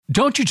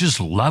Don't you just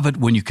love it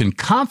when you can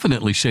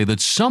confidently say that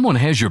someone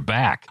has your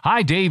back?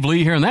 Hi, Dave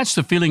Lee here, and that's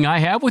the feeling I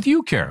have with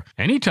UCare.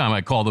 Anytime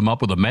I call them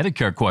up with a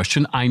Medicare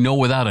question, I know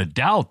without a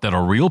doubt that a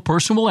real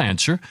person will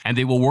answer, and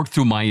they will work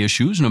through my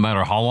issues no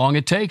matter how long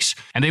it takes,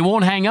 and they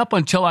won't hang up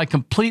until I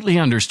completely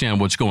understand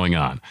what's going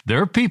on.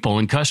 Their people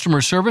in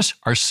customer service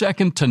are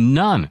second to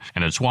none,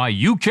 and it's why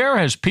UCare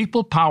has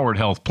people-powered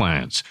health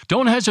plans.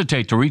 Don't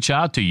hesitate to reach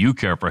out to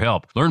UCare for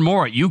help. Learn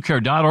more at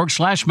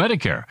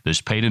ucare.org/Medicare. This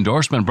paid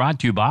endorsement brought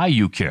to you by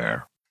UCare.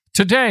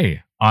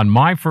 Today on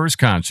My First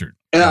Concert.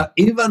 Yeah,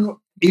 even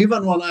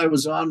when I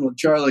was on with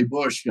Charlie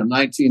Bush in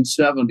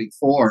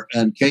 1974,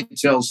 and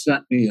KTEL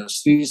sent me a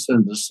cease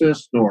and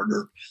desist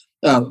order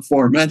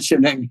for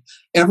mentioning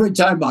every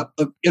time,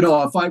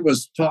 if I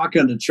was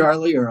talking to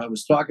Charlie or I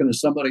was talking to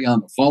somebody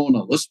on the phone,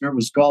 a listener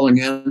was calling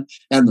in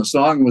and the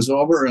song was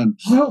over, and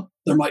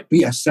there might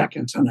be a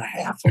second and a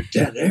half of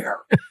dead air.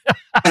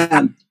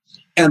 and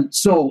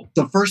so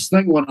the first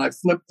thing when I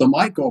flipped the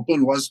mic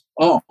open was,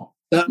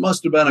 that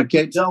must have been a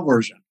KTEL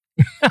version.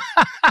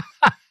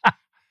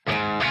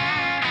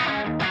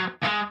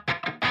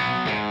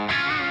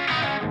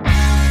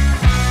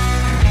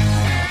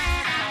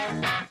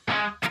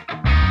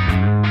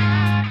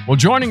 Well,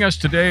 joining us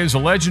today is a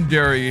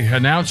legendary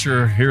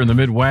announcer here in the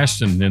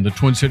Midwest and in the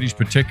Twin Cities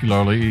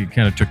particularly. He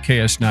kind of took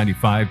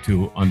KS95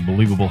 to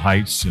unbelievable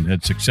heights and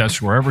had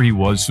success wherever he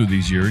was through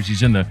these years.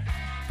 He's in the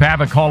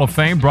Pavic Hall of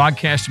Fame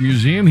Broadcasting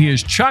Museum. He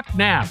is Chuck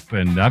Knapp,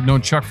 and I've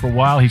known Chuck for a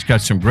while. He's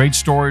got some great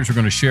stories we're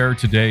going to share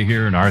today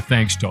here, and our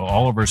thanks to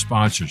all of our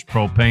sponsors,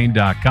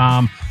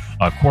 propane.com,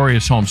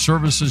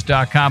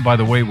 AquariusHomeservices.com. By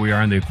the way, we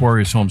are in the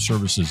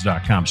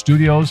AquariusHomeservices.com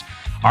studios.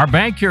 Our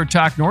bank here at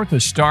Talk North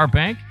is Star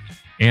Bank,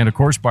 and, of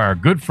course, by our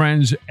good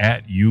friends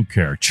at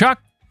UCare.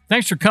 Chuck,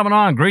 thanks for coming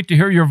on. Great to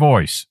hear your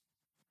voice.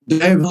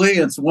 Dave Lee,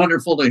 it's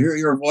wonderful to hear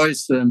your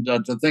voice and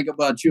to think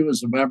about you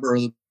as a member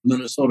of the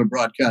Minnesota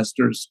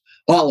Broadcasters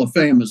Hall of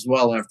Fame as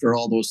well after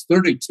all those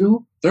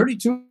 32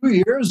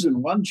 years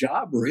in one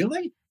job,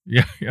 really?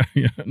 Yeah.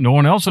 No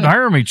one else would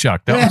hire me,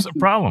 Chuck. That was the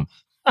problem.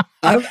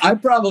 I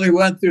probably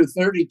went through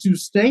 32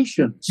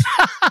 stations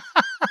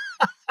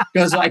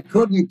because I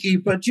couldn't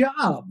keep a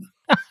job.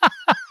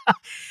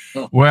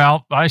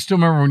 Well, I still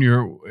remember when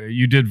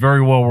you did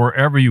very well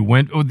wherever you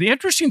went. Oh, the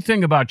interesting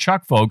thing about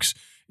Chuck, folks,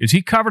 is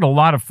he covered a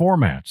lot of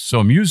formats.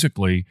 So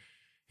musically,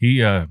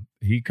 he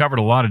covered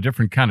a lot of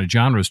different kind of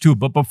genres too.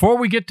 But before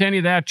we get to any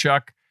of that,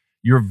 Chuck,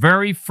 your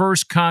very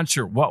first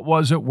concert, what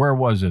was it? Where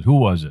was it? Who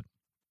was it?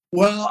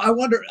 Well,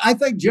 I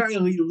think Jerry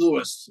Lee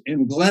Lewis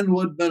in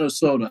Glenwood,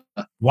 Minnesota.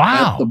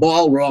 Wow. At the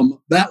ballroom.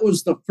 That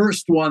was the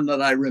first one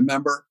that I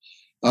remember.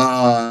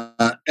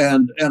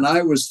 And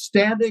I was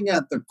standing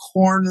at the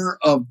corner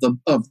of the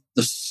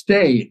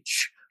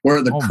stage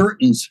where the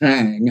curtains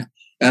hang,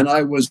 and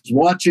I was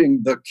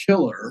watching The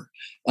Killer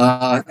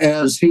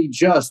as he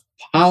just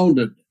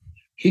pounded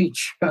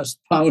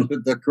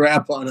the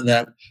crap out of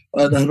that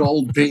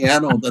old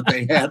piano that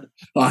they had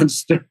on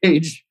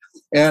stage.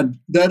 And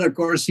then, of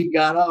course, he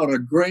got out a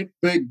great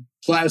big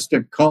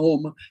plastic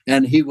comb,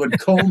 and he would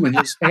comb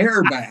his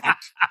hair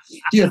back,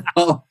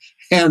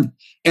 and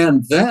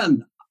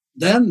then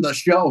the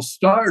show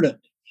started.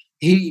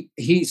 He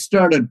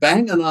started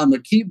banging on the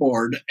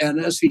keyboard, and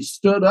as he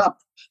stood up,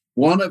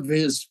 one of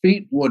his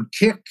feet would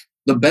kick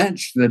the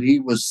bench that he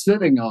was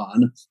sitting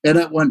on, and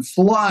it went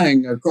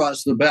flying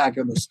across the back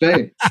of the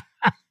stage.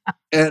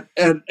 and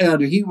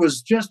he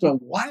was just a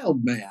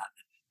wild man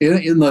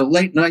in the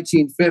late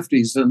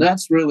 1950s, and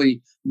that's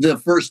really the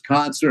first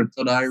concert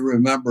that I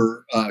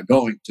remember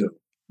going to.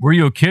 Were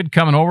you a kid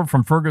coming over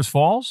from Fergus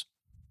Falls?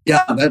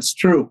 Yeah, that's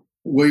true.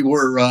 We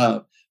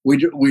were.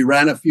 We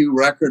ran a few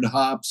record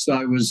hops.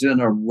 I was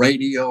in a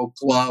radio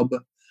club,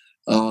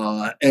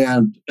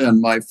 and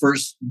my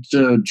first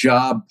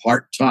job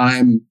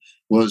part-time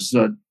was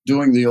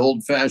doing the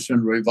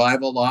old-fashioned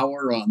revival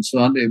hour on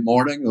Sunday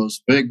morning,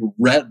 those big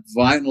red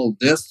vinyl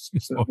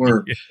discs that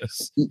were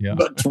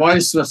but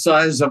twice the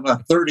size of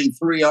a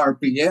 33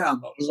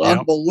 RPM. It was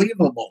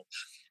unbelievable.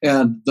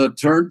 And the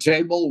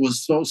turntable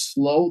was so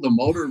slow, the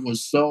motor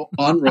was so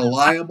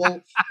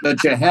unreliable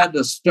that you had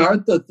to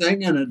start the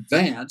thing in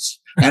advance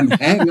and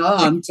hang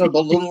on to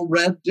the little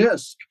red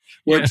disc,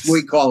 which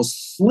we call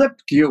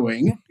slip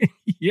cueing.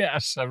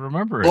 Yes, I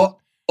remember it.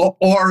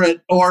 Or it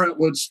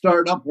would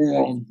start up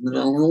before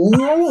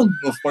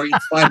you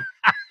find.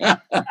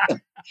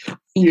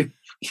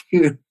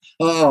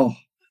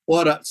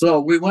 So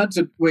we went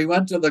to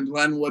the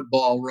Glenwood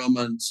Ballroom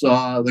and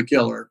saw The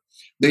Killer.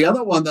 The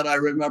other one that I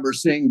remember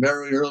seeing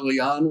very early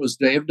on was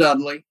Dave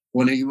Dudley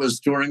when he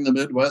was touring the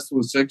Midwest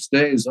with 6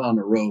 days on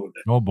the road.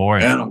 Oh boy!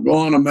 And I'm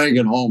going to make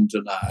it home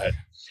tonight.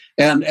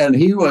 And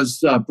he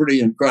was pretty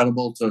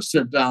incredible to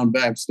sit down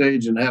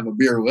backstage and have a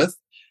beer with.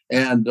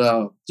 And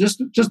just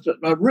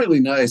a really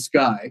nice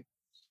guy.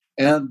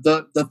 And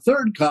the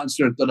third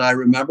concert that I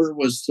remember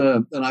was,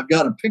 and I've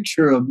got a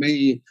picture of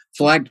me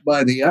flanked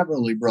by the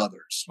Everly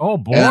Brothers. Oh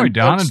boy,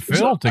 Don and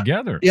Phil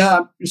together.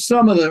 Yeah,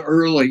 some of the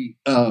really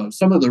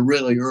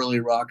early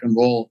rock and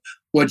roll,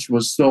 which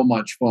was so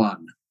much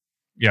fun.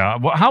 Yeah.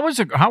 Well, how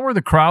were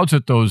the crowds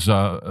at those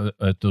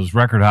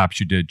record hops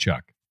you did,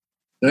 Chuck?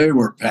 They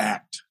were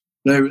packed.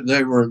 They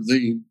were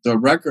the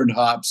record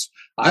hops.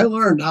 I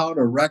learned how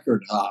to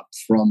record hop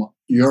from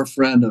your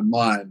friend and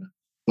mine,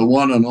 the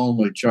one and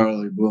only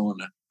Charlie Boone.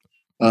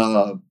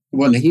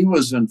 When he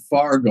was in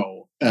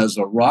Fargo as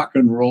a rock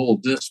and roll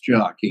disc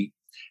jockey,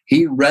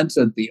 he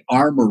rented the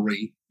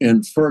Armory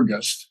in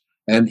Fergus,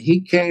 and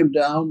he came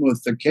down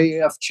with the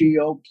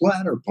KFGO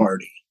platter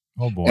party.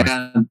 Oh boy!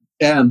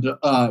 And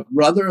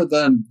rather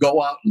than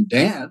go out and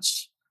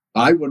dance,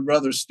 I would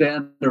rather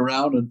stand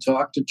around and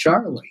talk to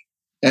Charlie.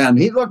 And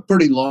he looked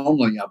pretty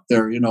lonely up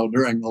there,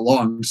 during the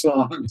long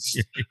songs,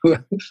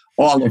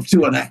 all of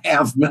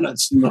 2.5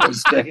 minutes in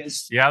those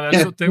days. Yeah,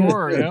 that's what they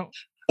were. Yeah.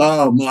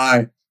 Oh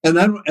my! And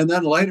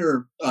then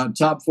later,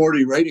 Top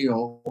 40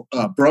 radio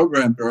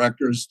program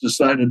directors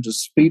decided to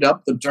speed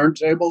up the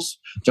turntables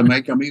to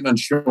make them even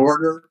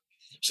shorter.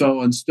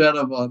 So instead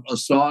of a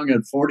song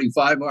at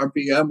 45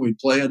 RPM, we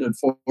play it at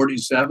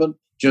 47,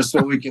 just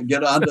so we can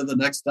get on to the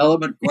next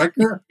element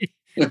quicker.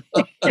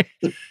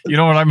 You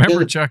know what I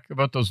remember, Chuck,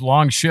 about those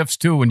long shifts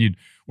too, when you'd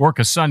work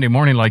a Sunday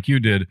morning like you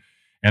did,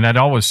 and I'd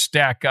always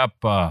stack up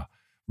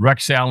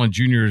Rex Allen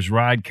Jr.'s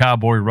Ride,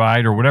 Cowboy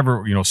Ride, or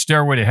whatever,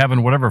 Stairway to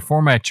Heaven, whatever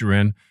format you're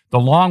in, the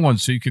long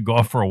ones, so you could go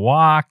out for a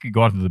walk, you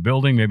go out to the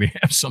building, maybe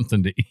have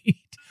something to eat.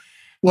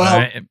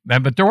 Well,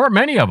 but there weren't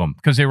many of them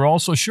because they were all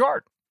so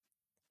short.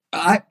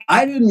 I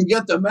didn't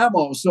get the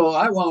memo, so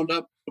I wound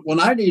up, when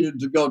I needed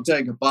to go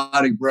take a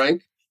potty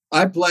break,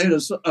 I played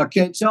a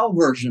K-Tel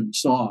version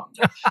song,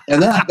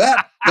 and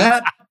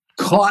that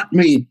caught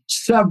me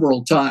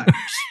several times.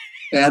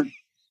 And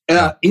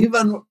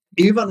even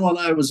when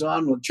I was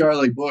on with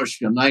Charlie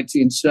Bush in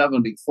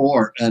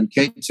 1974, and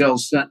K-Tel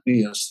sent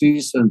me a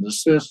cease and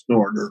desist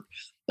order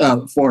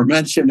for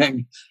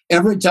mentioning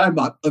every time,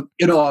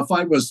 if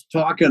I was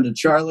talking to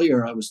Charlie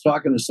or I was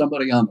talking to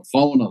somebody on the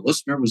phone, a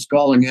listener was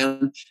calling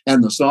in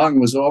and the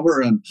song was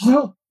over, and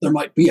there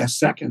might be 1.5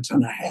 seconds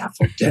of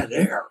dead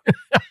air.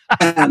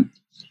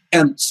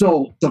 And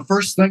so the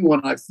first thing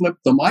when I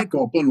flipped the mic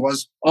open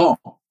was,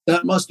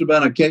 that must have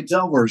been a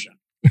K-Tel version.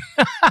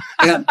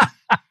 and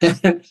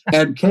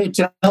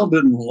K-Tel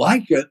didn't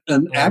like it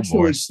and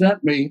actually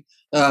sent me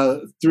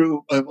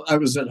through, I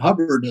was at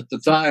Hubbard at the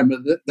time,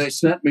 and they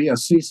sent me a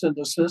cease and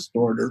desist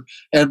order,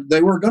 and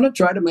they were going to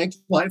try to make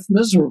life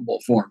miserable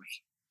for me.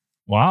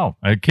 Wow.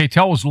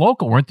 K-Tel was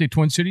local, weren't they?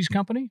 Twin Cities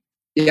company?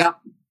 Yeah.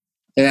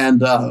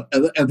 And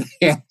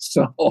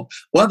so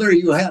whether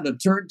you had a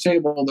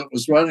turntable that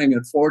was running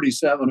at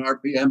 47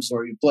 RPMs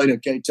or you played a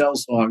K-Tel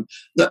song,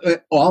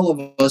 all of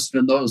us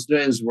in those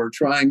days were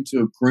trying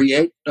to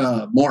create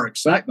more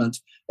excitement.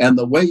 And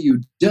the way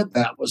you did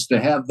that was to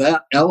have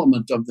that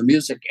element of the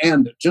music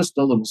end just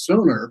a little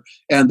sooner.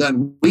 And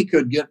then we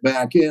could get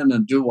back in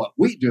and do what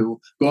we do,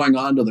 going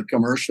on to the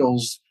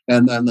commercials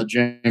and then the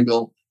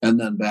jingle and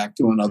then back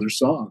to another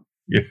song.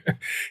 Yeah.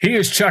 He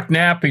is Chuck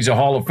Knapp. He's a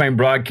Hall of Fame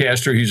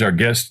broadcaster. He's our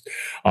guest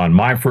on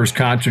My First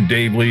Concert.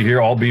 Dave Lee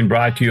here, all being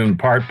brought to you in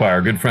part by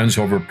our good friends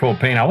over at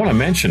Propane. I want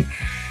to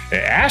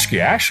ask you,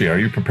 actually, are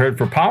you prepared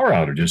for power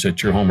outages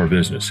at your home or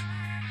business?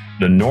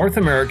 The North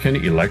American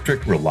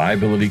Electric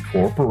Reliability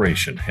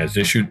Corporation has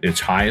issued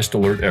its highest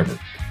alert ever.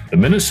 The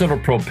Minnesota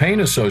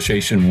Propane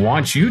Association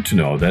wants you to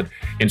know that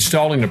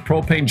installing a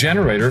propane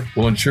generator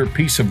will ensure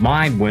peace of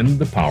mind when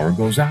the power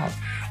goes out.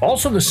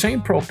 Also, the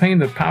same propane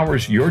that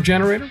powers your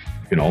generator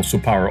can also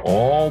power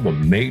all the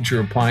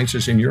major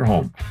appliances in your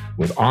home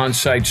with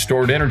on-site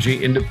stored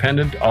energy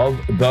independent of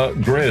the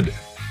grid.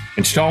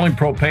 Installing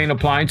propane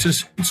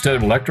appliances instead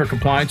of electric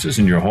appliances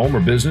in your home or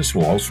business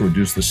will also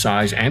reduce the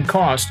size and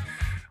cost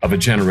of a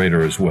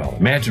generator as well.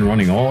 Imagine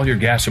running all your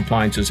gas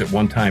appliances at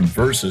one time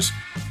versus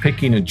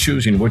picking and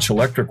choosing which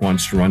electric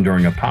ones to run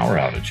during a power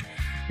outage.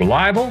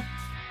 Reliable,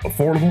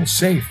 affordable,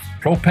 safe.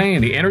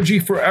 Propane, the energy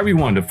for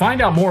everyone. To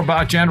find out more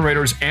about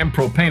generators and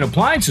propane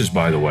appliances,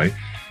 by the way,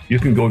 you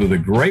can go to the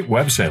great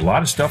website. A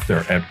lot of stuff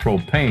there at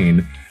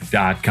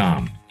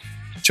propane.com.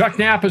 Chuck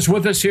Knapp is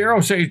with us here.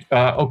 I'll say,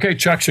 okay,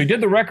 Chuck, so you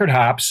did the record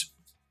hops.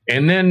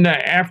 And then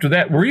after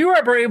that, were you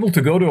ever able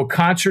to go to a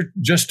concert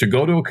just to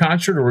go to a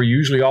concert, or were you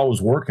usually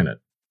always working it?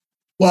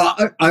 Well,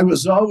 I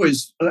was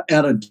always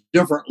at a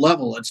different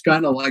level. It's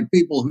kind of like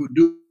people who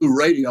do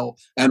radio,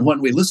 and when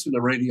we listen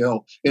to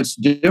radio, it's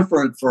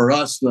different for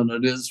us than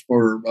it is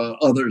for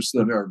others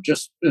that are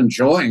just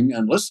enjoying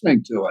and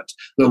listening to it.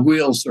 The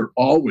wheels are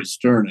always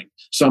turning.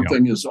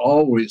 Something is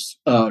always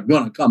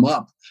going to come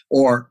up.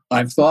 Or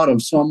I've thought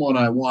of someone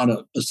I want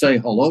to say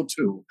hello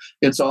to.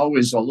 It's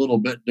always a little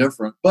bit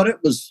different, but it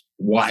was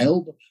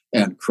wild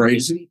and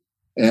crazy,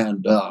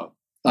 and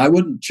I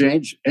wouldn't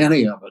change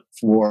any of it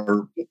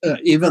for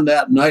even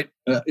that night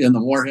in the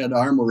Moorhead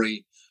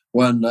Armory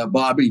when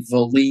Bobby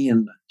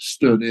Valine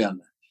stood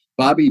in.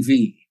 Bobby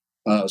V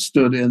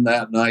stood in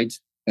that night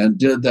and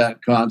did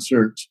that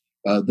concert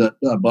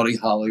that Buddy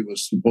Holly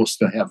was supposed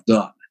to have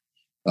done.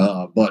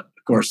 But,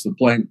 of course, the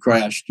plane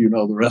crashed. You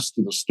know the rest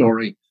of the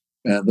story.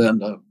 And then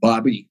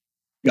Bobby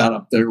got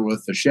up there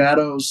with the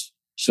Shadows,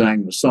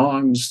 sang the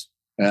songs,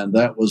 And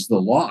that was the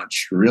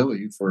launch,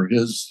 really, for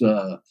his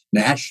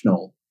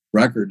national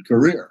record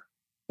career.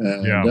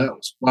 And that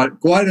was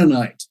quite a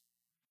night.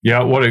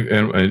 Yeah,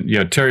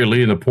 Terry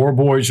Lee and the Poor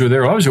Boys were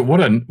there.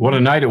 What a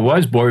night it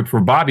was, boy,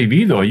 for Bobby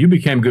V, though. You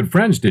became good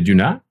friends, did you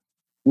not?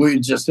 We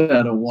just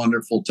had a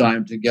wonderful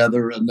time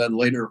together. And then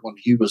later, when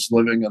he was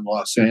living in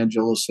Los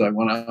Angeles, I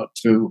went out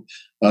to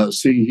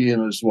see he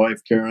and his wife,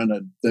 Karen,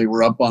 and they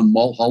were up on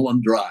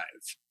Mulholland Drive.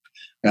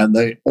 And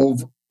they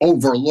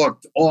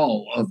overlooked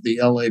all of the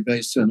LA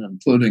basin,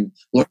 including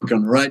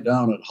looking right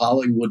down at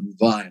Hollywood and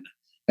Vine.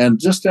 And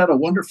just had a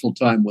wonderful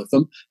time with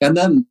them. And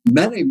then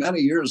many, many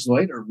years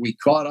later, we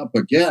caught up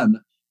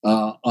again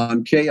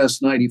on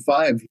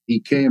KS95. He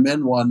came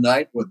in one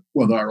night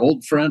with our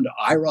old friend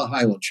Ira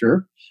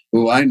Heilicher,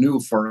 who I knew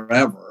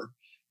forever.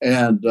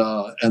 And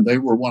they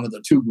were one of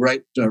the two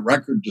great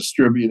record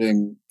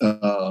distributing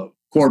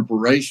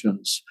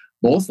corporations,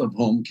 both of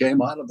whom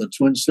came out of the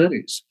Twin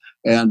Cities.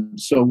 And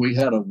so we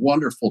had a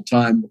wonderful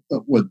time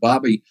with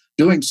Bobby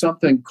doing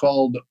something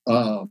called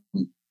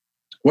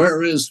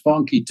Where is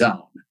Funky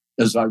Town,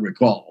 as I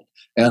recall.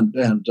 And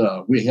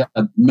we had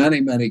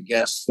many, many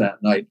guests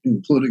that night,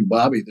 including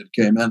Bobby that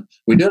came in.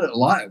 We did it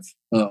live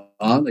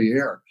on the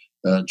air.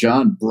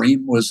 John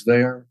Bream was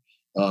there.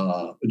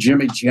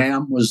 Jimmy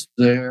Jam was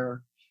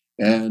there.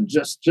 And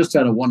just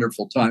had a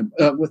wonderful time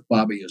with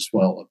Bobby as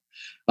well.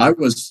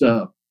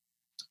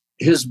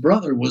 His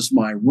brother was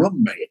my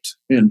roommate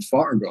in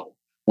Fargo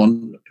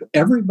when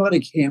everybody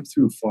came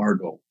through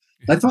Fargo.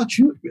 I thought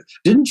you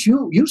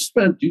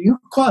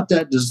caught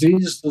that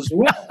disease as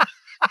well.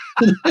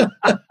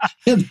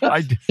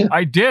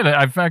 I did.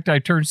 In fact, I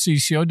turned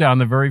CCO down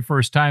the very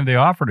first time they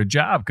offered a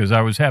job because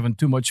I was having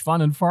too much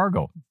fun in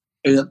Fargo.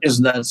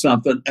 Isn't that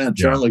something? And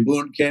Charlie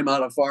Boone came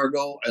out of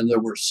Fargo, and there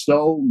were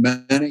so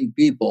many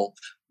people.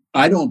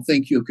 I don't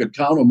think you could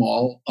count them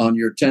all on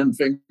your 10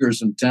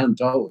 fingers and 10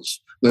 toes.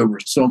 There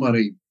were so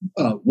many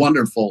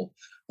wonderful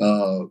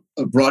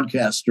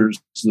broadcasters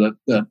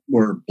that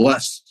were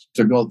blessed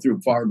to go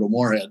through Fargo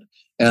Moorhead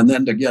and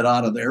then to get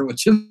out of there,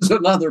 which is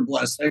another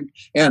blessing,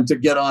 and to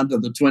get on to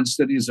the Twin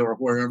Cities or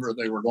wherever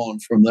they were going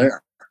from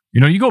there.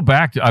 You go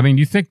back to,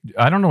 you think,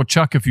 I don't know,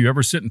 Chuck, if you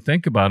ever sit and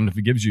think about it, if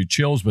it gives you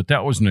chills, but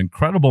that was an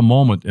incredible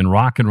moment in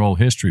rock and roll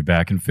history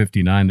back in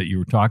 59 that you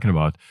were talking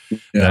about,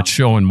 that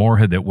show in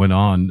Moorhead that went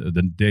on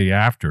the day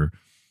after.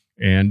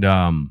 And,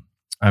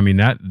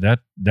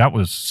 that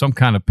was some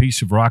kind of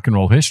piece of rock and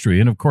roll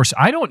history. And of course,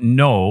 I don't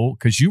know,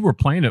 because you were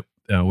playing it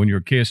when you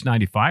were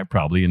KS95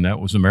 probably, and that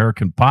was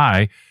American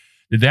Pie.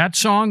 Did that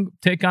song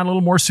take on a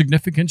little more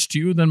significance to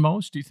you than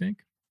most, do you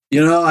think?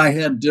 I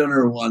had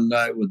dinner one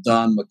night with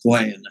Don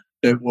McLean.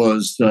 It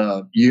was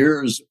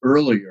years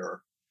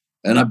earlier,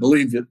 and I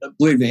believe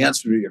the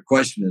answer to your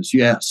question is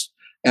yes.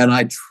 And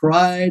I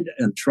tried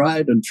to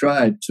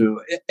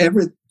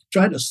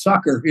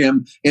sucker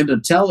him into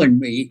telling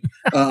me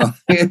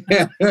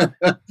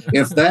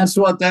if that's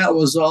what that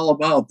was all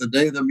about, the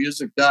day the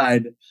music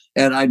died.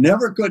 And I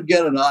never could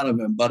get it out of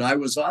him. But I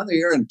was on the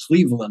air in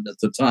Cleveland at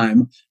the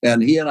time,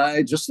 and he and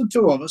I, just the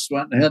two of us,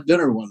 went and had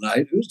dinner one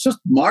night. It was just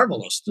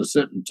marvelous to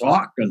sit and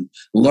talk and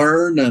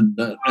learn and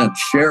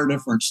share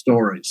different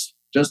stories.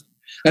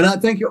 And I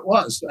think it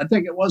was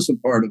a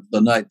part of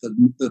the night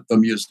that the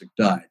music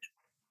died.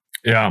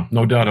 Yeah,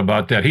 no doubt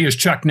about that. He is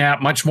Chuck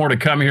Knapp. Much more to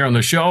come here on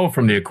the show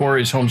from the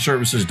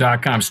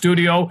AquariusHomeservices.com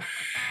studio.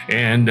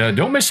 And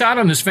don't miss out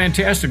on this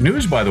fantastic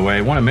news, by the way.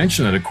 I want to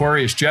mention that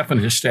Aquarius Jeff and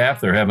his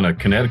staff, they're having a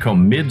Connecticut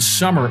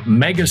Midsummer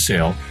Mega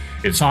Sale.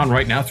 It's on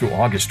right now through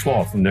August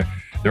 12th. And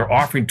they're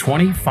offering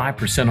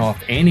 25%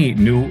 off any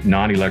new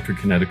non-electric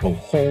Connecticut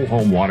whole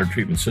home water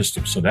treatment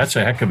system. So that's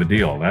a heck of a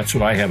deal. That's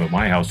what I have at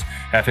my house.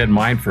 I've had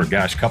mine for,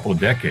 a couple of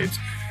decades.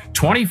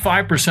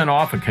 25%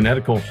 off a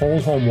Connecticut whole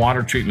home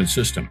water treatment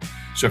system.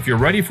 So if you're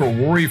ready for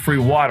worry-free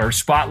water,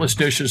 spotless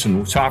dishes,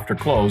 and softer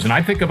clothes, and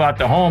I think about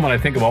the home and I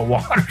think about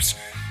waters,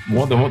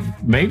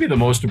 maybe the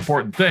most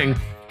important thing,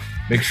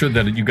 make sure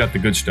that you got the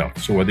good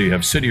stuff. So whether you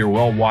have city or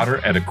well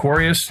water, at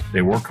Aquarius,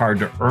 they work hard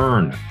to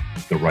earn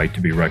the right to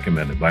be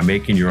recommended by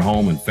making your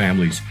home and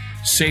family's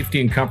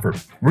safety and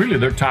comfort really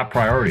their top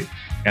priority.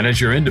 And as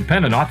your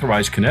independent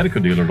authorized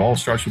Connecticut dealer, it all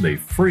starts with a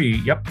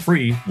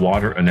free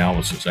water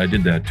analysis. I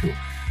did that too.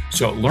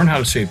 So learn how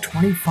to save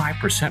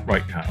 25%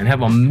 right now and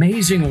have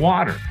amazing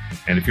water.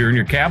 And if you're in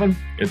your cabin,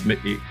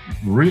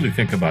 really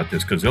think about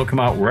this, because they'll come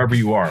out wherever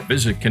you are.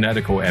 Visit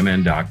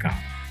ConnecticutMN.com.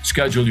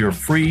 Schedule your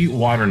free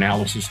water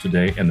analysis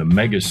today, and the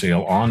mega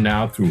sale on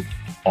now through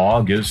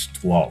August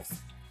 12th.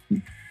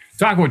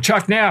 Talking with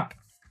Chuck Knapp.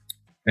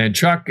 And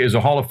Chuck is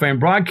a Hall of Fame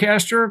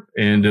broadcaster,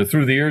 and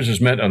through the years has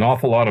met an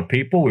awful lot of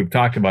people. We've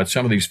talked about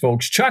some of these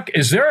folks. Chuck,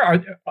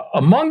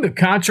 among the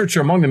concerts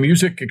or among the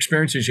music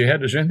experiences you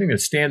had, is there anything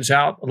that stands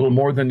out a little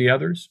more than the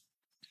others?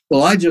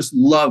 Well, I just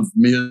love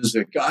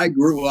music. I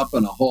grew up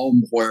in a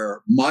home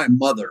where my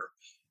mother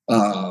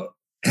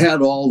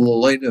had all the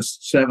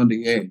latest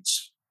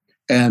 78s,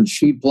 and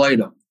she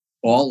played them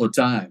all the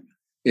time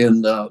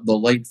in the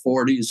late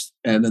 40s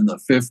and in the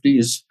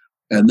 50s.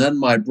 And then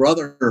my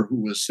brother,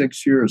 who was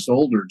 6 years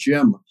older,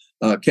 Jim,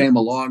 came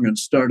along and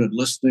started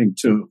listening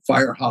to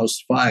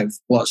Firehouse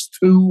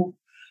 5+2,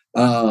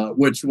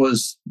 which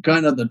was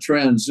kind of the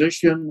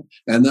transition.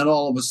 And then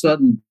all of a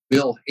sudden,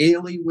 Bill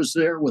Haley was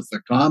there with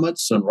the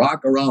Comets and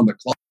Rock Around the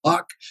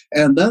Clock.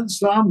 And then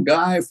some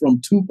guy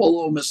from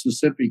Tupelo,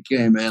 Mississippi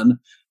came in,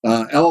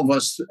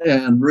 Elvis,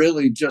 and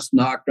really just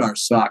knocked our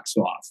socks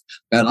off.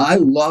 And I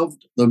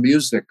loved the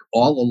music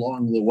all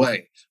along the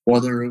way,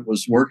 whether it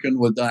was working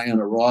with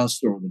Diana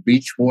Ross or the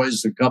Beach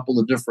Boys a couple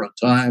of different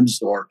times,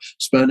 or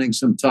spending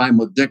some time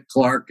with Dick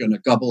Clark and a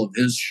couple of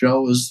his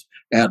shows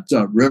at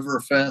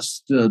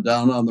Riverfest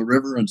down on the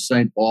river in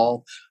St.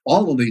 Paul.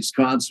 All of these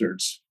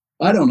concerts,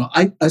 I don't know.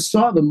 I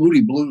saw the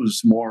Moody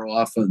Blues more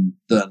often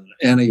than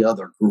any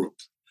other group.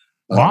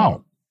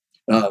 Wow.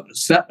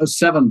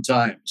 7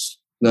 times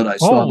that I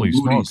saw Holy the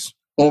Moody's smokes.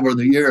 over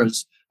the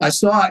years. I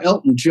saw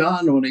Elton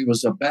John when he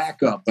was a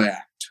backup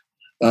act.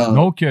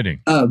 No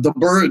kidding. The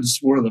Byrds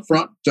were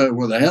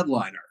were the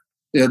headliner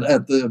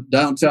at the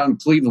downtown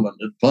Cleveland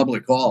at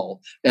Public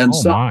Hall. And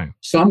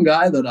some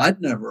guy that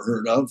I'd never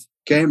heard of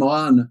came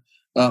on,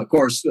 of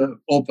course,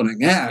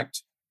 opening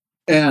act,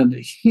 and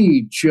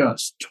he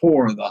just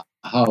tore the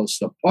house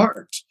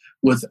apart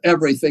with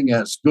everything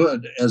as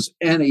good as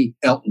any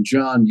Elton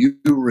John you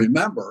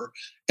remember.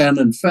 And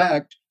in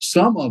fact,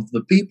 some of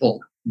the people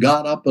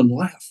got up and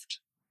left.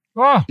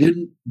 Oh.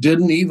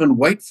 Didn't even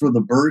wait for the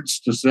Byrds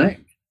to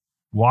sing.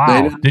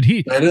 Wow. Did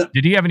he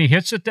have any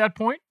hits at that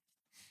point?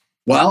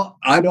 Well,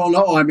 I don't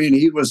know. I mean,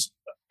 he was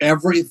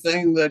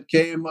everything that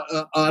came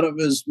out of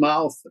his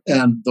mouth,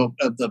 and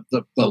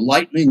the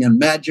lightning and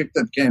magic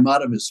that came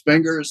out of his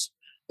fingers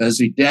as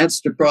he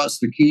danced across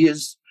the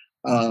keys.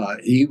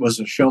 He was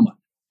a showman,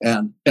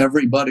 and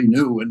everybody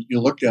knew. And you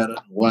looked at it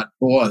and went,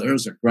 "Boy,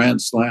 there's a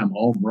grand slam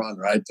home run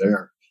right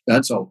there.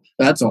 That's a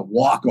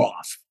walk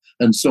off."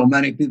 And so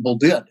many people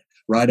did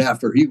right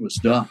after he was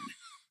done.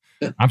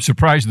 I'm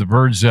surprised the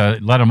Byrds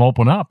let him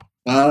open up.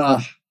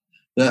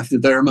 That's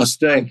their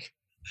mistake.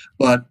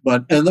 But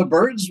and the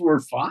Byrds were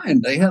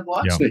fine. They had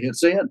lots of hits.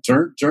 They had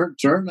Turn,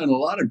 and a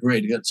lot of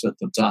great hits at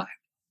the time.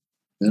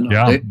 You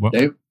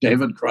know,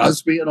 David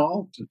Crosby and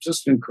all,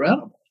 just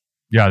incredible.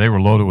 Yeah, they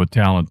were loaded with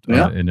talent,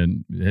 and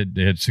then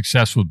they had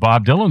success with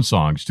Bob Dylan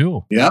songs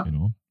too. Yeah, you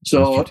know,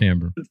 so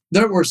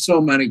there were so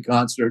many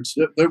concerts.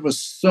 There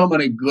was so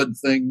many good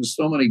things,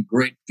 so many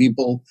great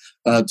people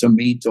to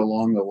meet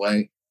along the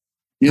way.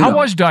 How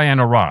was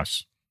Diana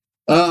Ross?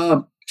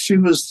 She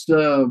was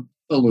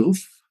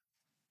aloof,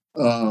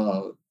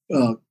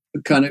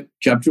 kind of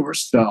kept to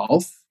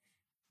herself,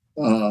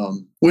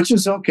 which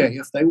is okay.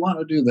 If they want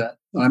to do that,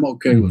 I'm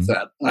okay with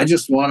that. I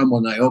just want them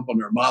when they open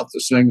their mouth to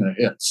sing the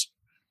hits.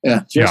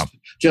 Yeah,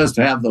 just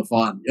have the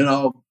fun. You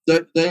know,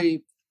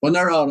 they when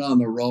they're out on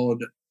the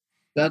road,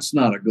 that's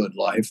not a good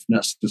life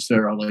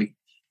necessarily.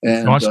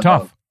 And it's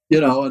tough. You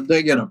know, and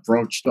they get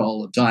approached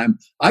all the time.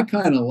 I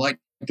kind of like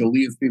to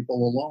leave people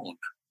alone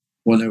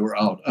when they were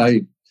out.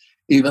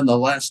 Even the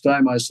last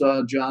time I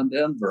saw John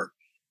Denver,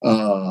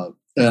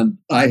 and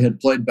I had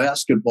played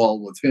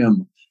basketball with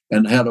him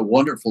and had a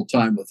wonderful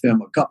time with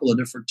him a couple of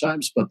different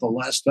times. But the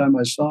last time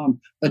I saw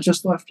him, I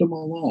just left him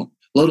alone.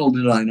 Little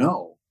did I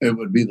know it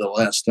would be the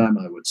last time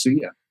I would see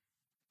him.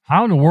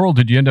 How in the world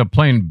did you end up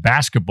playing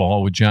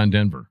basketball with John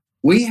Denver?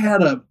 We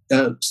had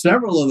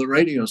several of the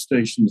radio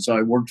stations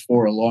I worked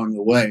for along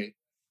the way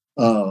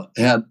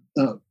had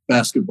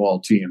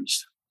basketball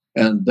teams.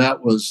 And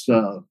that was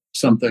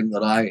something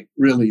that I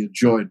really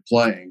enjoyed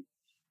playing.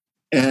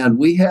 And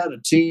we had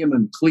a team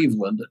in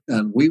Cleveland,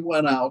 and we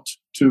went out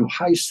to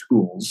high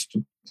schools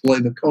to play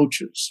the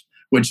coaches,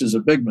 which is a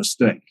big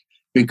mistake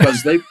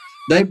because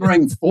they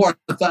bring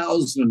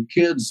 4,000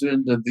 kids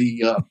into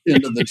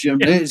the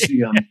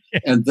gymnasium,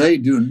 and they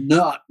do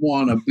not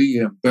want to be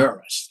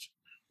embarrassed.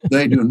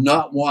 They do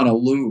not want to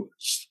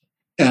lose,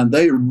 and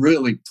they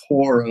really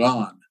pour it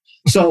on.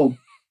 So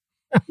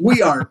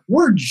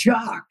we're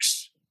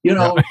jocks. You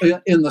know,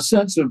 in the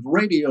sense of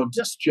radio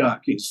disc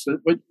jockeys.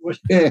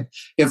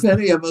 If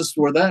any of us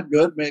were that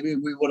good, maybe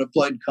we would have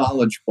played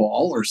college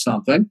ball or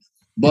something.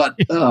 But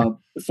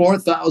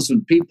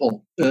 4,000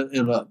 people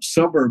in a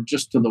suburb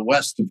just to the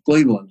west of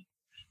Cleveland,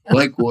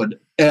 Lakewood,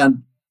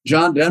 and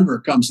John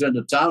Denver comes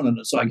into town and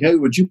it's like, "Hey,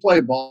 would you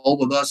play ball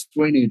with us?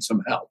 We need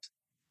some help."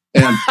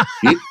 And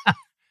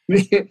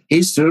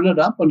he suited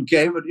up and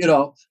came, and, you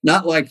know,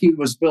 not like he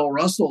was Bill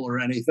Russell or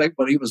anything,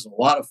 but he was a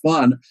lot of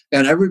fun,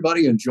 and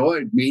everybody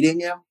enjoyed meeting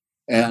him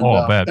and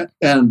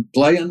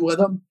playing with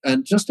him,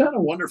 and just had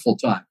a wonderful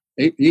time.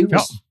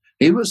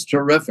 He was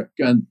terrific,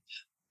 and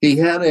he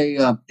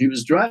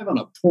was driving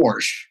a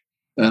Porsche,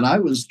 and I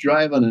was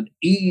driving an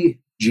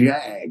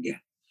E-Jag,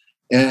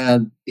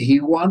 and he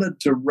wanted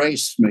to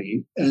race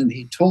me, and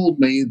he told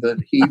me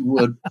that he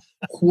would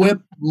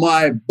whip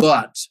my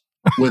butt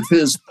with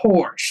his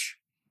Porsche.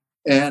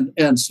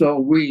 And so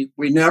we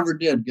never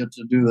did get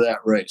to do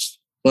that race,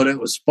 but it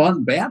was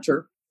fun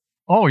banter.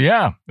 Oh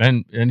yeah,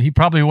 and he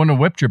probably wouldn't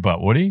have whipped your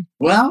butt, would he?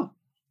 Well,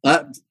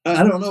 I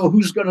don't know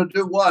who's going to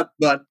do what,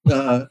 but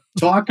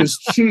talk is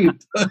cheap.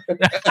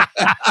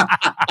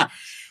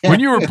 When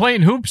you were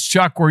playing hoops,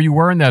 Chuck, were you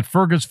wearing that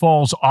Fergus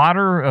Falls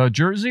Otter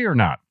jersey or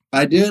not?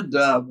 I did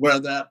wear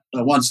that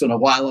once in a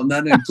while, and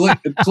then in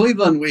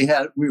Cleveland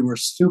we were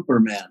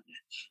Superman,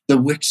 the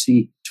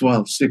Wixie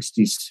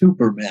 1260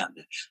 Superman,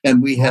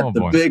 and we had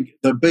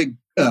the big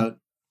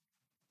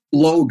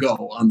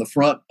logo on the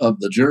front of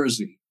the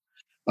jersey,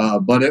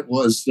 but it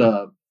was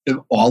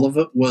all of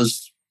it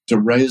was to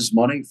raise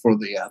money for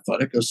the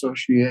Athletic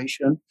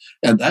Association,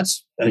 and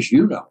that's, as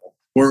you know,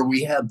 where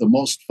we had the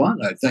most fun.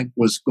 I think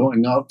was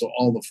going out to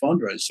all the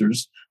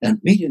fundraisers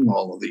and meeting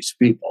all of these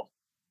people.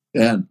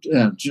 And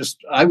just,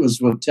 I was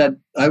with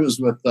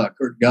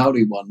Kurt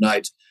Gowdy one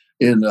night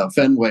in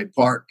Fenway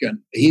Park, and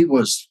he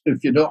was,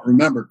 if you don't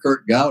remember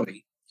Kurt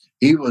Gowdy,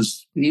 he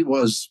was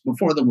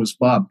before there was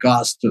Bob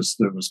Costas,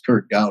 there was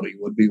Kurt Gowdy,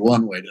 would be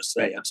one way to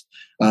say it.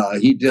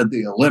 He did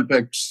the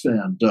Olympics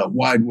and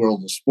Wide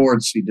World of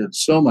Sports. He did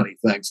so many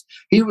things.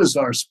 He was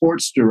our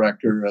sports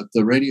director at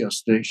the radio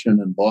station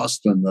in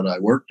Boston that I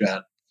worked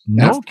at.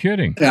 No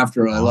kidding.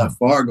 After I left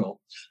Fargo.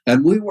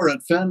 And we were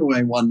at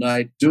Fenway one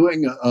night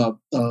doing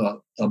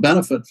a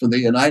benefit for the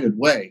United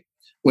Way,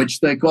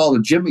 which they call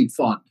the Jimmy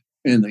Fund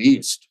in the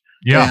East.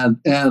 Yeah.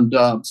 And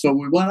so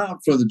we went out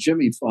for the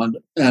Jimmy Fund,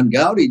 and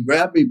Gowdy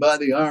grabbed me by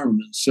the arm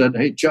and said,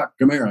 "Hey, Chuck,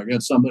 come here. I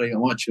got somebody I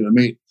want you to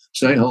meet.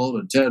 Say hello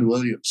to Ted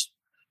Williams."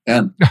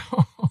 And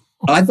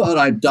I thought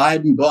I'd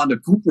died and gone to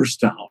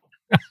Cooperstown.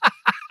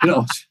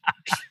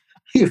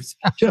 It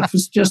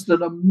was just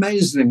an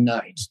amazing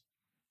night.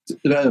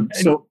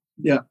 So,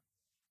 yeah.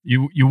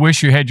 You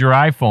wish you had your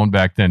iPhone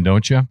back then,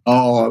 don't you?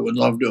 Oh, I would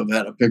love to have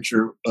had a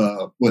picture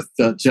with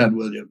Ted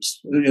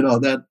Williams.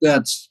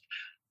 That's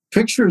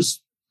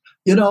pictures.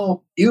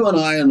 You and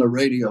I in the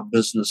radio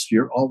business,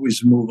 you're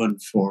always moving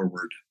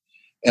forward.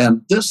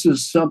 And this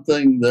is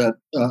something that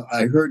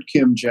I heard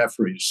Kim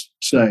Jeffries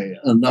say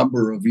a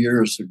number of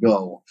years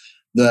ago,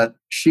 that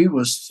she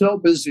was so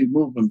busy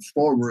moving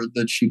forward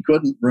that she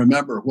couldn't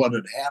remember what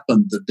had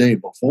happened the day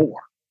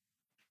before.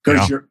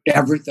 Because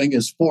everything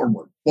is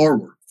forward.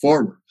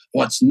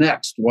 What's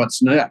next?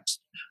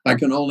 I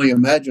can only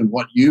imagine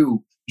what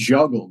you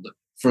juggled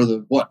for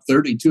the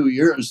 32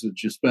 years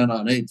that you spent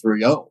on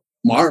 830.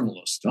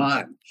 Marvelous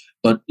time.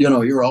 But,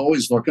 you're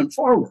always looking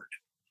forward.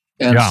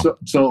 And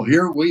so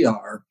here we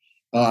are.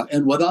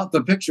 And without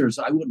the pictures,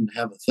 I wouldn't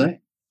have a thing.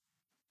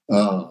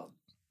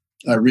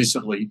 I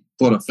recently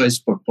put a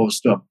Facebook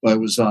post up. I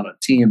was on a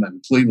team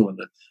in Cleveland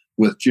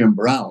with Jim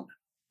Brown.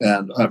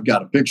 And I've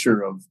got a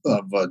picture of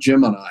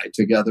Jim and I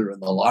together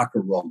in the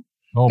locker room.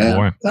 Oh, and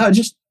boy.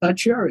 I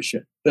cherish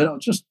it. And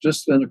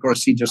of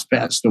course he just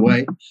passed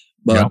away,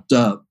 but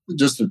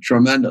just a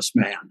tremendous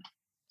man.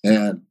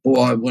 And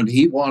boy, when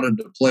he wanted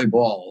to play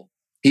ball,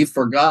 he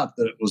forgot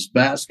that it was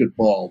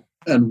basketball.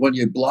 And when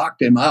you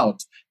blocked him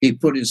out, he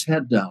put his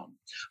head down.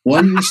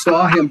 When you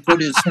saw him put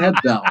his head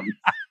down,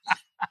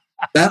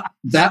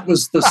 that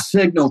was the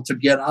signal to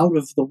get out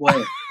of the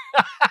way.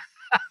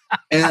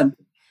 And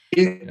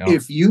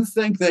if you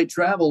think they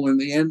travel in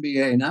the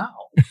NBA now,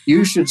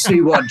 you should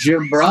see what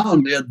Jim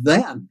Brown did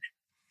then.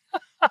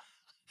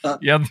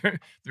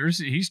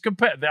 He's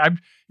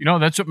competitive.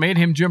 That's what made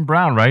him Jim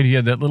Brown, right? He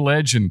had that little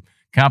edge in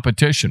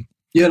competition.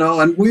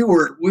 And we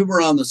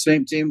were on the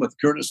same team with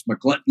Curtis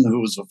McClinton,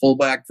 who was a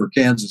fullback for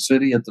Kansas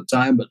City at the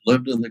time, but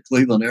lived in the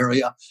Cleveland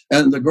area,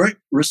 and the great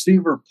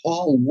receiver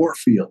Paul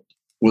Warfield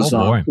was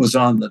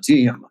on the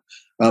team.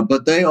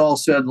 But they all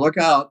said, "Look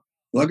out!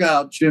 Look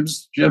out!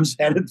 Jim's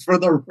headed for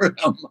the rim."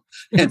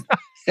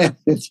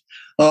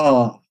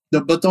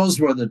 But those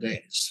were the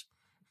days.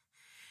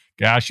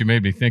 Gosh, you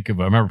made me think of.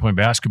 I remember playing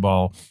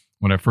basketball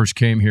when I first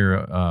came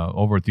here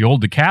over at the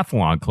old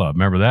Decathlon Club.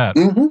 Remember that?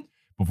 Mm-hmm.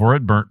 Before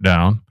it burnt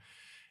down,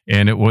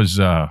 and it was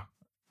we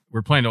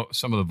were playing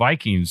some of the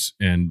Vikings,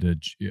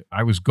 and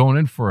I was going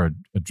in for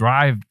a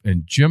drive,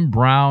 and Jim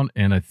Brown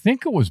and I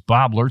think it was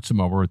Bob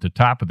Lurtzema were at the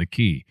top of the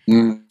key.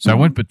 Mm-hmm. So I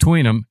went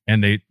between them,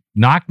 and they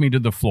knocked me to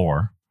the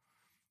floor.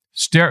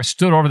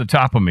 Stood over the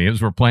top of me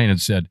as we're playing and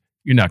said,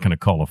 "You're not going to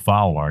call a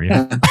foul, are you?"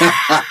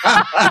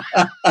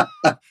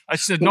 I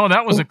said, "No,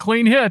 that was a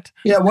clean hit."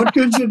 Yeah, what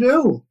could you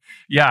do?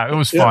 Yeah, it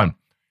was fun.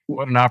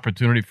 What an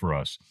opportunity for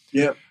us.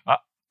 Yeah.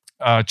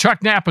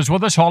 Chuck Knapp is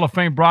with us, Hall of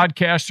Fame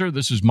broadcaster.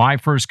 This is my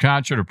first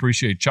concert.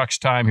 Appreciate Chuck's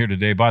time here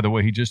today. By the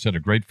way, he just had a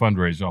great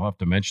fundraiser. I'll have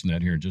to mention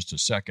that here in just a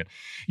second.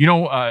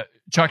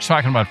 Chuck's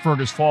talking about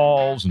Fergus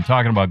Falls and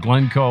talking about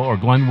Glencoe or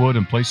Glenwood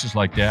and places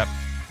like that.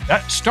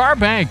 That Star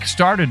Bank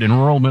started in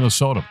rural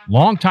Minnesota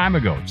long time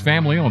ago. It's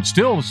family owned.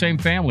 Still the same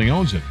family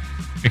owns it,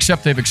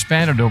 except they've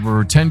expanded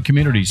over 10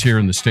 communities here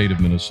in the state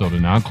of Minnesota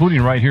now,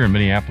 including right here in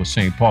Minneapolis,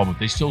 St. Paul, but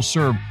they still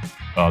serve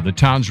the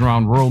towns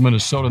around rural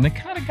Minnesota, and they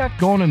kind of got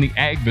going in the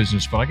ag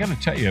business. But I got to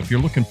tell you, if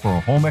you're looking for a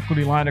home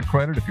equity line of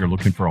credit, if you're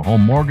looking for a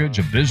home mortgage,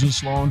 a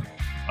business loan,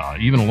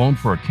 even a loan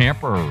for a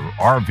camper or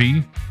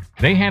RV,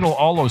 they handle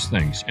all those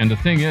things. And the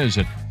thing is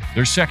that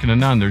They're second to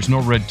none. There's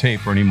no red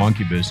tape or any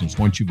monkey business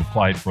once you've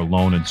applied for a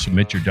loan and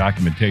submit your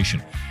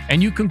documentation.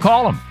 And you can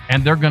call them,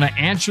 and they're going to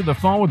answer the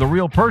phone with a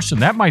real person.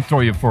 That might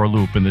throw you for a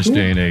loop in this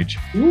day and age.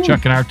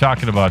 Chuck and I are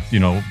talking about,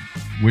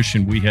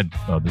 wishing we had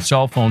the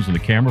cell phones and the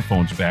camera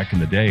phones back in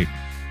the day.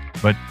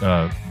 But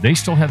they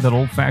still have that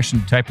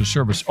old-fashioned type of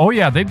service. Oh,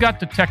 yeah, they've got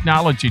the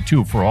technology,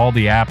 too, for all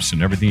the apps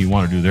and everything you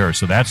want to do there,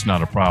 so that's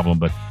not a problem.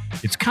 But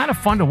it's kind of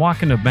fun to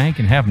walk into a bank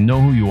and have them know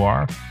who you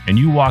are, and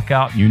you walk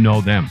out and you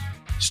know them.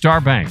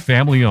 Star Bank,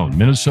 family-owned,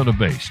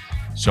 Minnesota-based.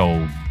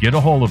 So get a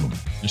hold of them.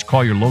 Just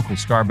call your local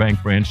Star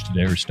Bank branch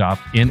today or stop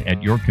in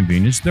at your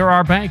convenience. They're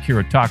our bank here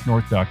at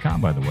TalkNorth.com,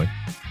 by the way.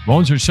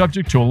 Loans are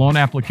subject to a loan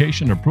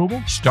application approval.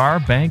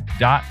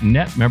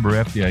 Starbank.net, member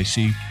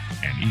FDIC,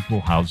 and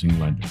equal housing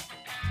lender.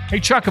 Hey,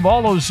 Chuck, of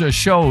all those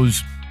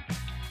shows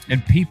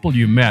and people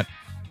you met,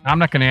 I'm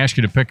not going to ask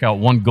you to pick out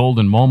one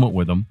golden moment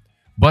with them,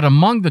 but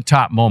among the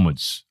top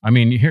moments, I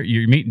mean,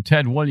 you're meeting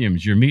Ted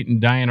Williams, you're meeting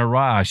Diana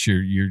Ross,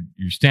 you're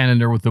standing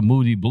there with the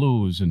Moody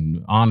Blues,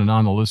 and on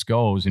the list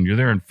goes, and you're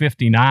there in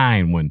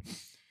 '59 when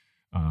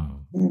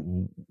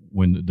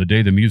the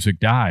day the music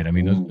died. I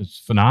mean, it's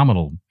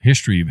phenomenal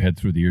history you've had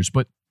through the years.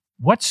 But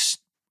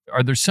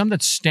are there some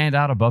that stand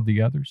out above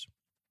the others?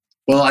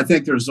 Well, I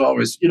think there's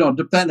always,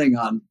 depending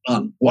on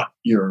what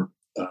your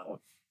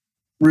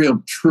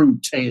real true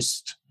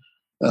taste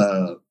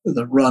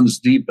that runs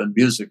deep in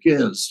music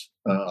is.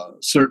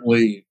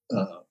 Certainly,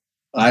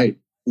 I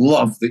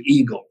love the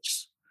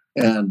Eagles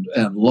and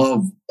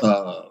love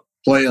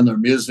playing their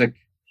music,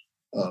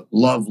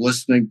 love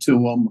listening to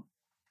them.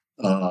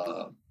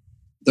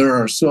 There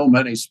are so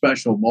many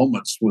special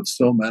moments with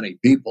so many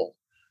people.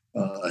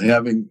 I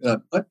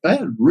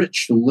had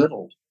Rich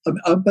Little.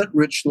 I bet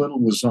Rich Little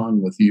was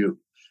on with you,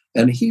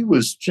 and he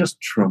was just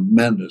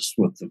tremendous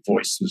with the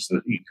voices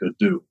that he could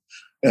do,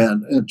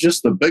 and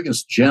just the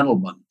biggest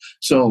gentleman.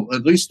 So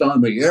at least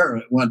on the air,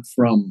 it went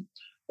from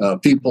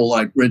people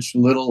like Rich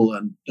Little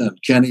and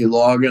Kenny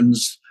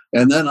Loggins,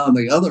 and then on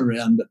the other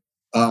end,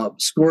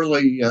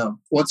 Scorley,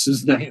 what's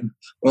his name?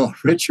 Well,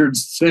 Richard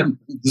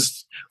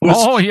Simmons.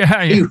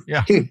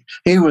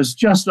 He was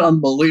just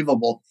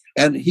unbelievable,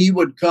 and he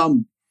would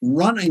come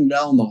running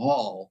down the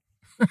hall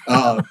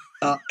at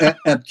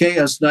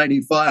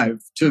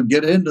KS95 to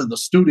get into the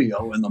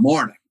studio in the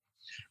morning,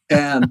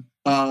 and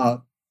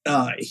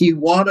he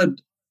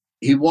wanted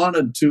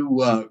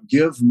to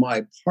give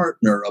my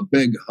partner a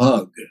big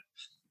hug.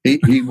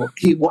 He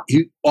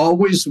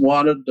always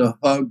wanted to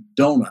hug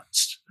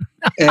donuts,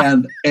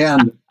 and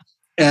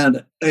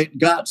it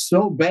got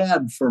so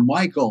bad for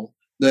Michael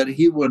that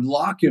he would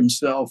lock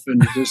himself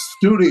in his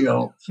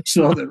studio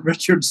so that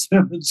Richard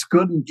Simmons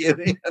couldn't get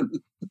in.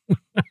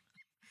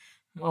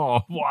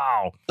 Oh,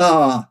 wow.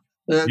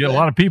 You had a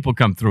lot of people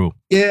come through.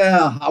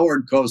 Yeah,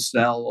 Howard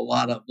Cosell,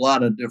 a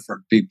lot of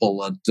different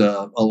people at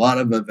a lot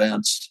of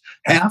events,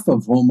 half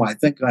of whom I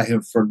think I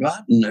have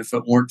forgotten if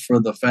it weren't for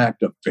the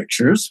fact of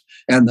pictures,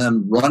 and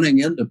then running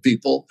into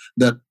people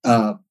that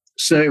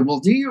say, well,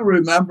 do you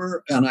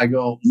remember? And I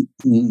go,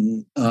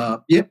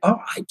 yeah,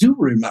 I do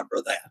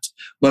remember that.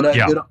 But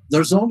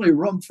there's only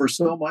room for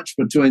so much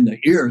between the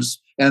ears,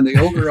 and the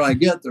older I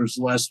get, there's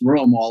less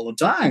room all the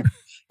time.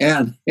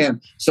 And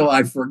so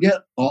I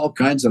forget all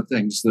kinds of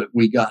things that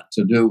we got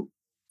to do,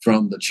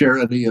 from the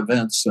charity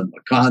events and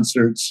the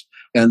concerts,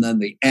 and then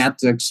the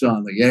antics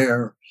on the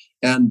air.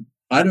 And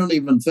I don't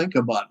even think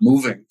about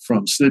moving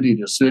from city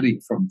to city,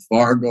 from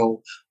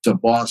Fargo to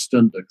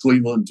Boston to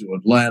Cleveland to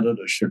Atlanta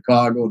to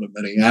Chicago to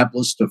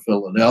Minneapolis to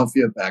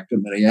Philadelphia, back to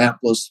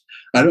Minneapolis.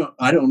 I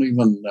don't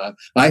even.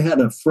 I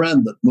had a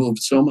friend that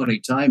moved so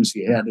many times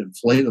he had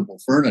inflatable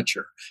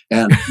furniture,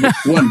 and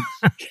when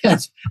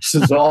this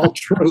is all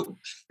true.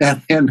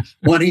 And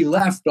when he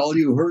left, all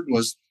you heard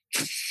was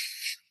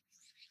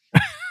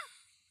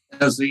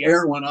as the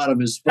air went out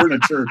of his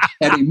furniture,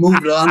 and he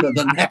moved on to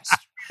the next.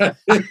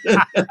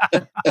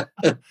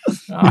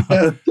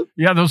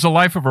 Yeah, there's a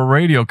life of a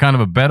radio, kind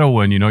of a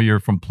Bedouin. You're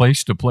from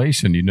place to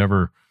place, and you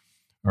never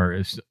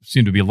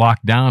seem to be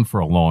locked down for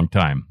a long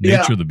time.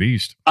 Nature of the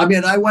beast. I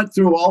mean, I went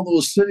through all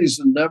those cities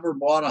and never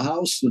bought a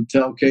house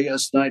until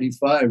KS95,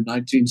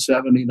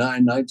 1979,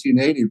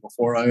 1980,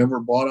 before I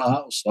ever bought a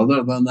house.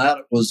 Other than that,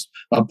 it was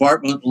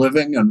apartment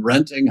living and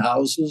renting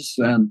houses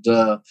and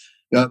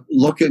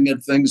looking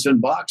at things in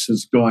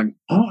boxes going,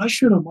 oh, I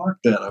should have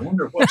marked that. I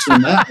wonder what's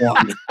in that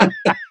one.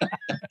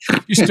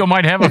 You still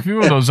might have a few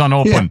of those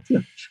unopened. Yeah,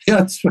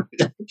 that's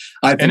right.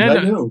 I think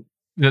I do.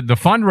 The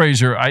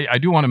fundraiser, I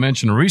do want to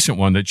mention a recent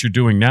one that you're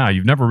doing now.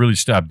 You've never really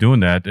stopped doing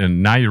that,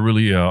 and now you're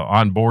really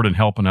on board and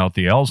helping out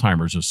the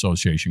Alzheimer's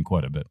Association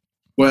quite a bit.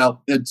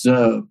 Well, it's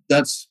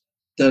that's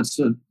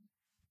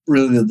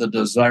really the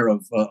desire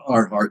of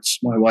our hearts.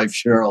 My wife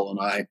Cheryl and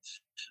I,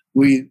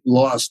 we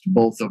lost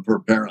both of her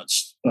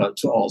parents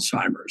to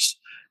Alzheimer's,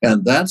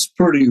 and that's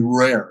pretty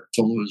rare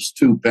to lose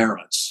two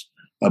parents,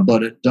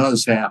 but it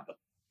does happen.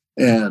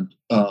 And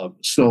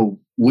so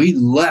we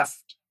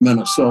left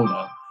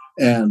Minnesota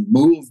and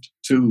moved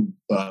to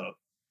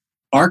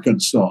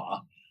Arkansas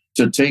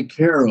to take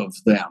care of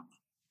them.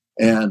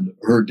 And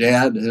her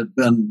dad had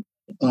been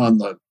on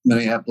the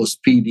Minneapolis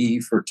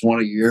PD for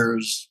 20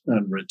 years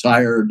and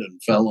retired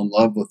and fell in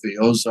love with the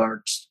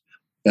Ozarks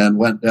and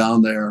went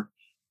down there.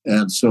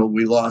 And so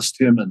we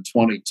lost him in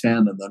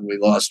 2010, and then we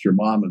lost your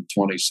mom in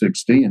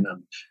 2016.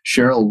 And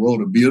Cheryl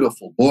wrote a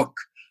beautiful book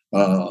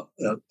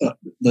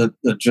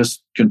that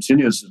just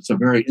continues. It's a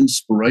very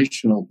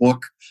inspirational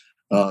book.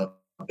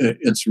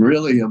 It's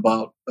really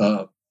about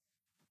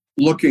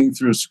looking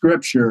through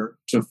Scripture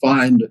to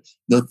find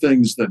the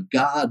things that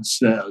God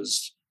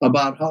says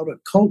about how to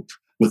cope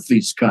with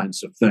these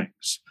kinds of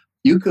things.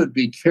 You could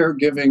be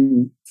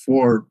caregiving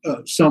for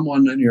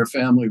someone in your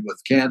family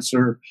with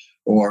cancer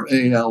or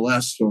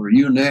ALS or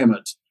you name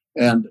it,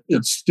 and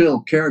it's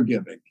still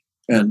caregiving.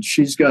 And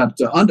she's got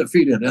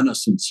Undefeated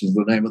Innocence is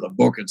the name of the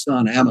book. It's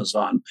on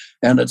Amazon,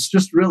 and it's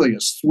just really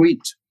a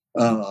sweet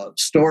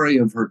story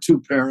of her two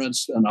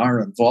parents and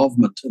our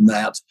involvement in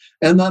that,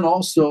 and then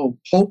also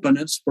hope and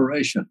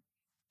inspiration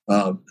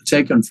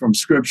taken from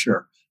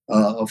Scripture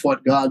of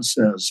what God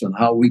says and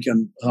how we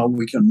can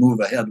move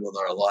ahead with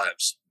our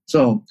lives.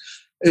 So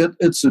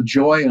it's a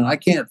joy, and I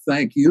can't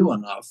thank you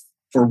enough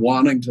for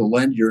wanting to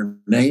lend your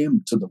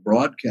name to the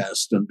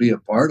broadcast and be a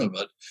part of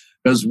it,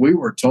 because we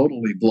were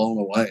totally blown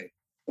away.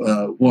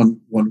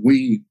 When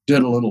we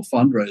did a little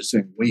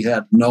fundraising, we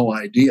had no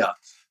idea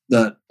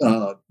that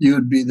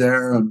you'd be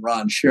there, and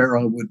Ron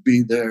Shera would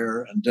be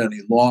there, and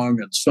Denny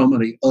Long, and so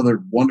many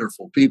other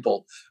wonderful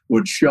people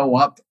would show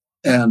up,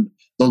 and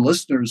the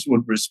listeners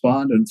would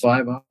respond in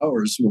 5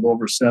 hours with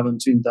over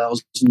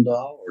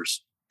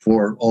 $17,000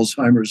 for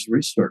Alzheimer's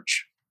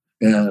research.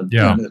 And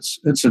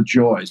it's a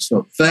joy.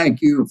 So thank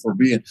you for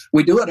being.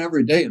 We do it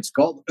every day.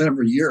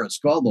 Every year. It's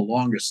called the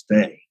Longest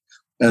Day,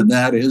 and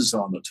that is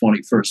on the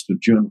 21st of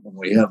June when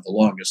we have the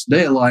longest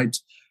daylight.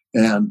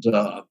 And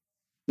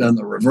then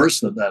the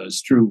reverse of that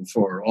is true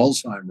for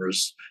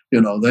Alzheimer's.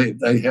 You know,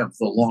 they have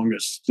the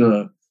longest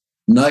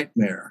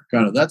nightmare.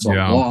 Kind of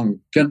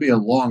can be a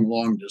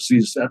long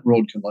disease. That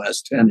road can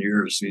last 10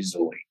 years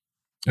easily.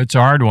 It's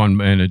a hard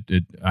one, and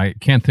I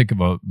can't think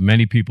of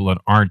many people that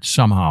aren't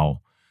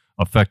somehow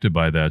affected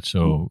by that.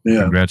 So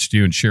congrats to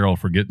you and Cheryl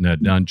for getting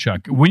that done,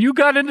 Chuck. When you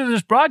got into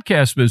this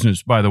broadcast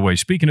business, by the way,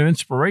 speaking of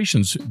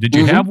inspirations, did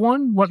you have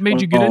one? What made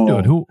you get into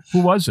it? Who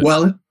was it?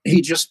 Well, he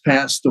just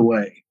passed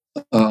away.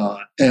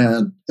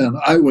 And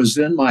I was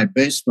in my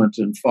basement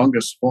in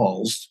Fungus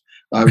Falls.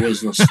 I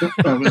was a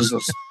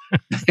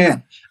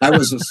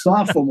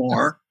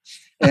sophomore,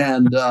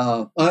 and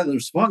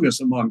there's fungus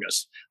among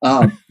us.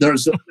 I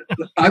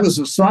was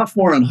a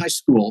sophomore in high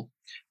school,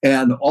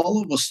 and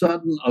all of a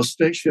sudden, a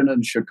station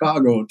in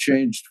Chicago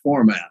changed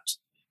format.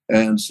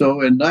 And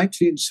so in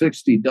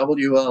 1960,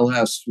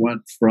 WLS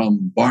went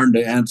from barn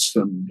dance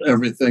and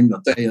everything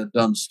that they had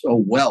done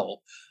so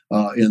well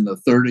in the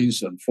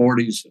 30s and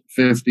 40s and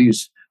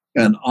 50s.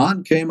 And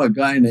on came a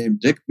guy named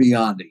Dick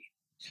Biondi.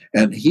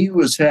 And he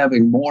was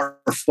having more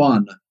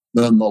fun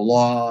than the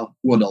law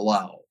would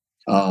allow.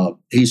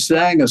 He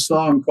sang a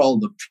song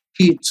called the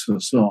Pizza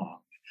Song.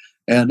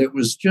 And it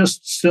was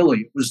just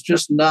silly. It was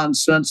just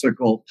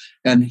nonsensical.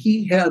 And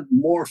he had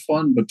more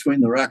fun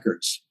between the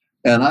records.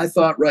 And I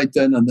thought right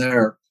then and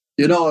there,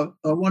 I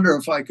wonder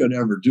if I could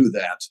ever do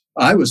that.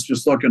 I was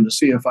just looking to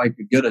see if I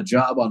could get a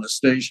job on a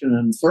station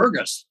in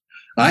Fergus.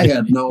 I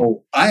had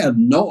no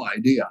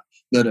idea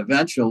that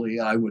eventually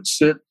I would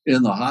sit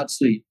in the hot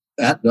seat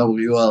at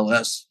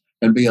WLS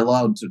and be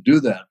allowed to do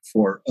that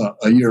for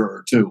a year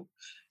or two.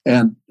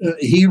 And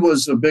he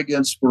was a big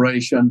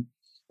inspiration.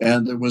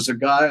 And there was a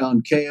guy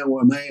on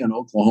KOMA in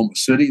Oklahoma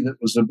City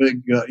that was a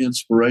big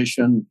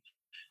inspiration.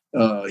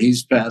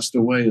 He's passed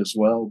away as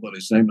well, but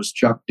his name was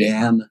Chuck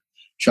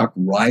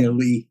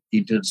Riley.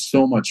 He did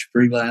so much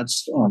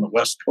freelance on the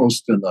West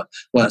Coast in the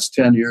last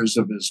 10 years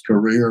of his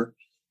career.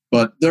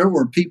 But there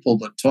were people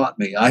that taught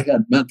me. I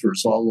had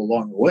mentors all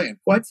along the way. And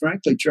quite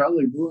frankly,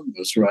 Charlie Boone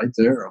was right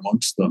there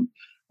amongst them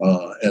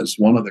as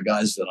one of the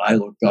guys that I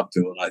looked up to.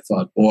 And I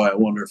thought, boy, I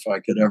wonder if I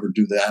could ever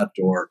do that,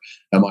 or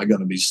am I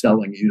going to be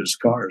selling used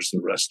cars the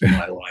rest of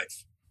my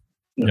life?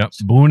 Yep,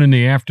 Boone in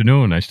the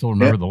Afternoon. I still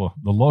remember the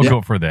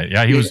logo for that.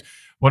 Yeah, he was,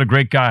 what a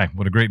great guy.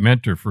 What a great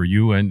mentor for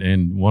you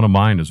and one of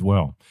mine as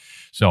well.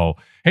 So,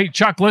 hey,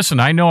 Chuck, listen,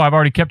 I know I've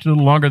already kept it a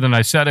little longer than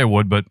I said I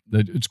would, but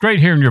it's great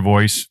hearing your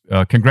voice.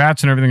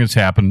 Congrats on everything that's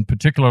happened.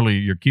 Particularly,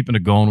 you're keeping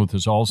it going with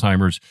this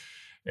Alzheimer's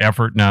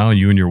effort now,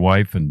 you and your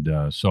wife.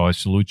 And so I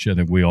salute you. I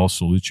think we all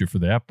salute you for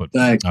that. But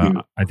thank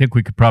you. I think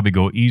we could probably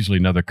go easily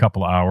another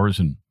couple of hours,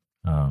 and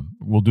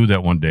we'll do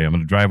that one day. I'm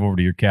going to drive over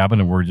to your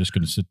cabin, and we're just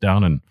going to sit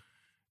down, and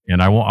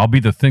I'll be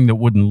the thing that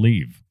wouldn't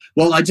leave.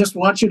 Well, I just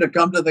want you to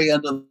come to the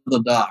end of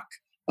the dock.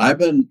 I've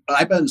been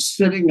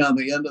sitting on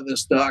the end of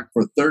this dock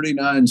for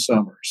 39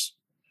 summers.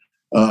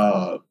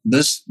 I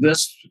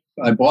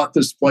bought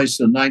this place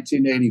in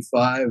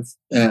 1985,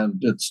 and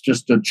it's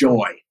just a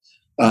joy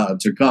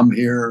to come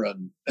here,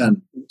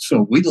 and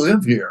so we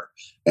live here.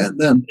 And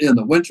then in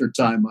the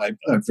wintertime,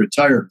 I've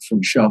retired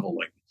from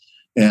shoveling,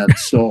 and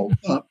so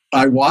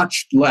I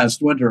watched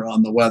last winter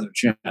on the Weather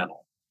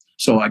Channel,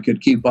 so I could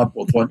keep up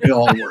with what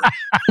y'all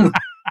were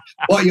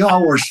what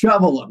y'all were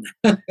shoveling.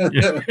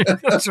 Yeah,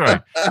 that's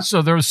right.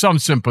 So there was some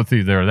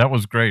sympathy there. That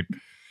was great.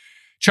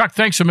 Chuck,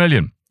 thanks a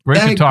million.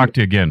 Great to talk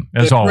to you again,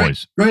 as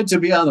always. Great to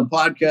be on the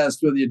podcast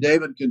with you,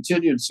 David.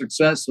 Continued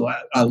success.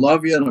 I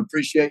love you and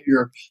appreciate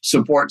your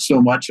support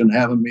so much and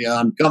having me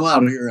on. Come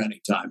out here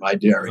anytime. I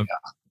dare you.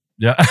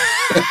 Yeah.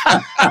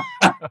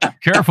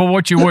 Careful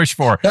what you wish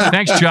for.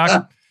 Thanks,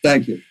 Chuck.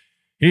 Thank you.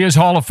 He is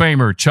Hall of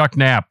Famer Chuck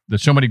Knapp.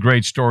 There's so many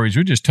great stories.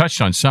 We just touched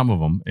on some of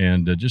them,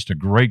 and just a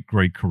great,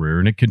 great career.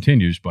 And it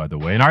continues, by the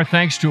way. And our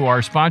thanks to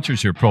our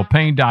sponsors here,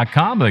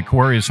 Propane.com, the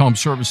Aquarius Home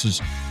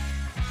Services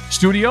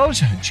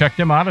Studios. Check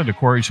them out at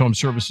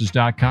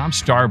AquariusHomeservices.com,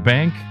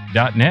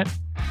 StarBank.net,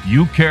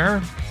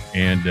 UCare.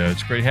 And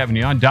it's great having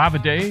you on.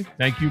 Davide,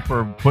 thank you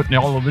for putting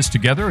all of this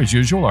together, as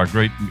usual, our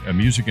great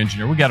music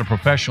engineer. We got a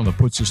professional that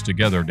puts this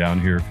together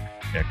down here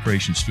at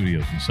Creation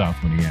Studios in South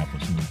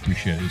Minneapolis, and we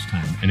appreciate his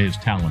time and his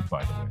talent,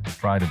 by the way. The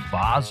pride of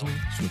Basel,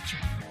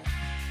 Switzerland.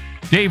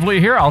 Dave Lee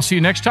here. I'll see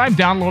you next time.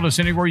 Download us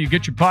anywhere you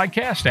get your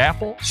podcast,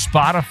 Apple,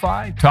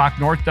 Spotify,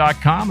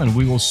 TalkNorth.com, and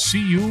we will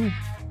see you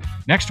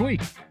next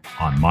week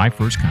on My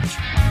First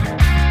Concert.